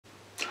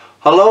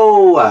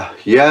Hello,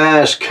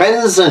 yes,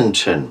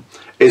 Kensington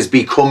is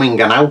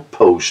becoming an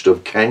outpost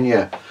of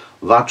Kenya.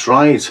 That's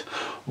right.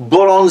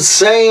 But on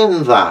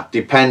saying that,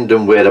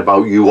 depending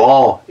whereabout you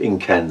are in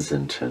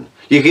Kensington,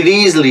 you could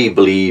easily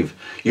believe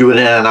you were in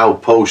an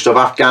outpost of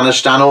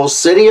Afghanistan or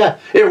Syria.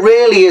 It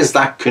really is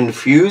that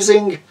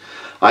confusing.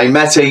 I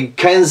met a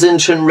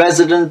Kensington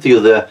resident the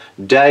other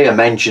day. I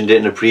mentioned it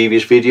in a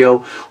previous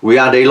video. We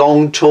had a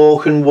long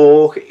talk and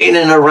walk in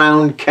and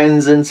around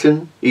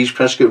Kensington, East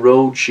Prescott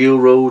Road,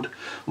 Shield Road,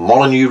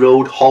 Molyneux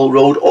Road, Holt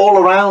Road,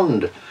 all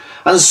around.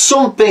 And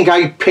something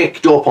I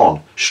picked up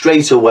on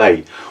straight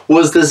away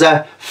was there's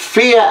a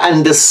fear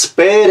and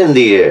despair in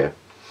the air.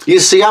 You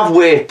see, I've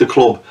worked the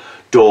club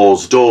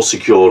door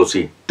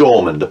security,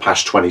 doorman, the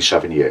past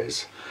 27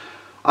 years.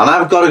 And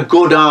I've got a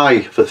good eye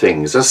for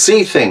things. I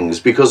see things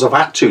because I've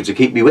had to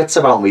keep my wits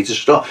about me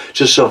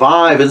to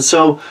survive. And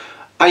so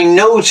I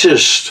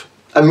noticed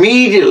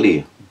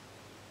immediately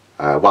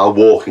while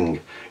walking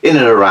in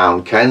and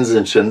around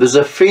Kensington, there's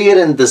a fear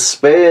and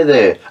despair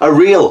there, a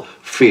real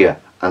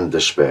fear and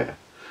despair.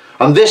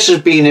 And this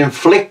has been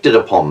inflicted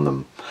upon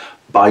them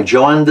by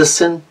Joe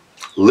Anderson,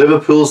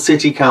 Liverpool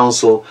City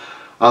Council,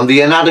 and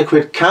the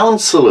inadequate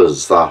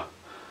councillors that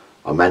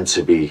are meant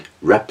to be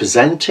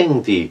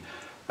representing the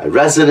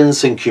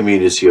residents and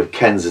community of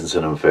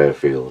Kensington and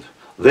Fairfield.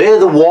 They're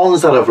the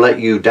ones that have let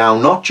you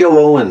down, not Joe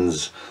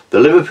Owens.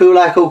 The Liverpool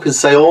Echo can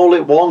say all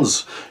it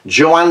wants.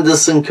 Joe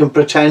Anderson can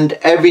pretend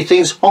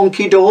everything's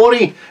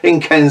honky-dory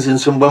in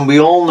Kensington when we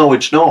all know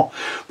it's not.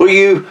 But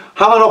you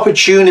have an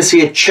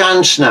opportunity, a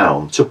chance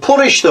now to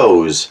punish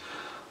those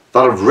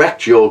that have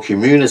wrecked your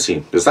community,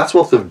 because that's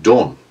what they've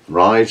done,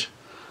 right?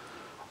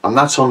 And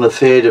that's on the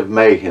 3rd of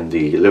May in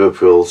the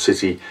Liverpool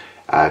City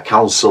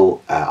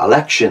Council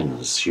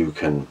elections. You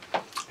can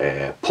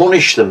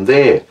punish them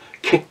there,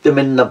 kick them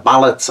in the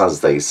ballots,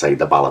 as they say,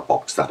 the ballot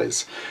box, that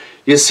is.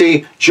 You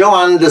see, Joe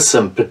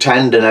Anderson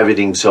pretending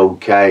everything's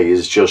okay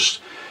is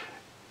just,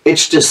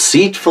 it's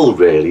deceitful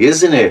really,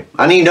 isn't it?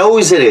 And he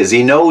knows it is.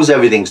 He knows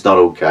everything's not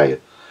okay.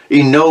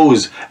 He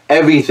knows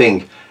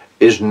everything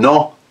is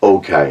not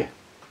okay.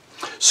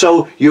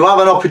 So you have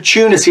an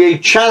opportunity, a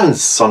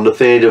chance on the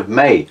 3rd of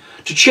May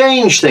to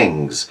change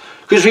things.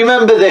 Because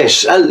remember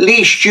this, at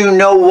least you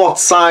know what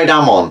side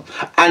I'm on,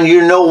 and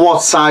you know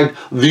what side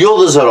the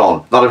others are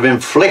on that have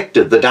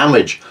inflicted the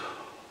damage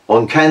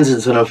on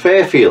Kensington and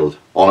Fairfield,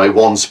 on a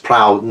once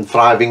proud and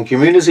thriving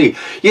community.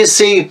 You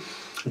see,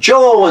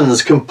 Joe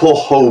Owens can put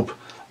hope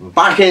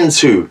back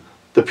into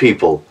the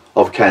people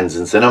of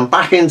Kensington and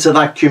back into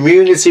that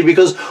community,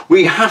 because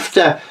we have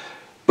to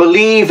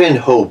believe in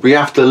hope, we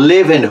have to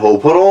live in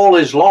hope, or all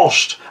is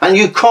lost. And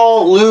you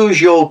can't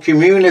lose your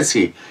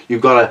community.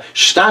 You've got to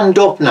stand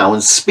up now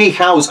and speak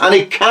out, and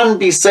it can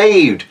be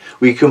saved.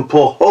 We can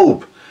put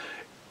hope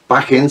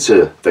back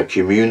into the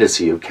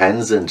community of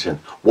Kensington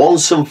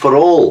once and for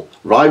all,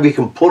 right? We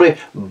can put it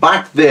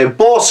back there,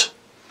 but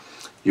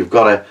you've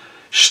got to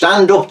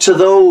stand up to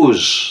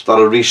those that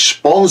are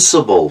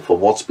responsible for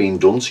what's been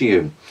done to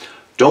you.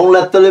 Don't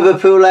let the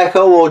Liverpool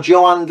Echo or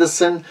Joe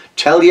Anderson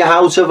tell you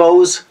how to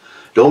vote.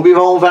 Don't be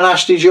voting for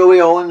nasty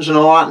Joey Owens and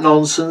all that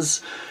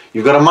nonsense.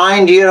 You've got to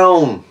mind your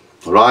own,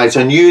 right,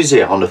 and use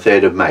it on the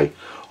 3rd of May.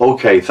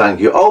 Okay,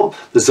 thank you. Oh,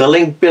 there's a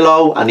link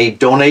below. I need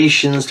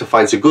donations to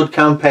fight a good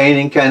campaign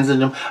in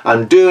Kensington.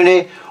 I'm doing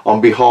it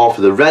on behalf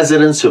of the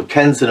residents of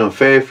Kensington and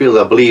Fairfield.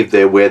 I believe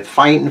they're worth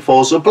fighting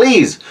for, so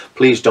please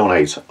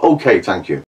donate. Okay, thank you.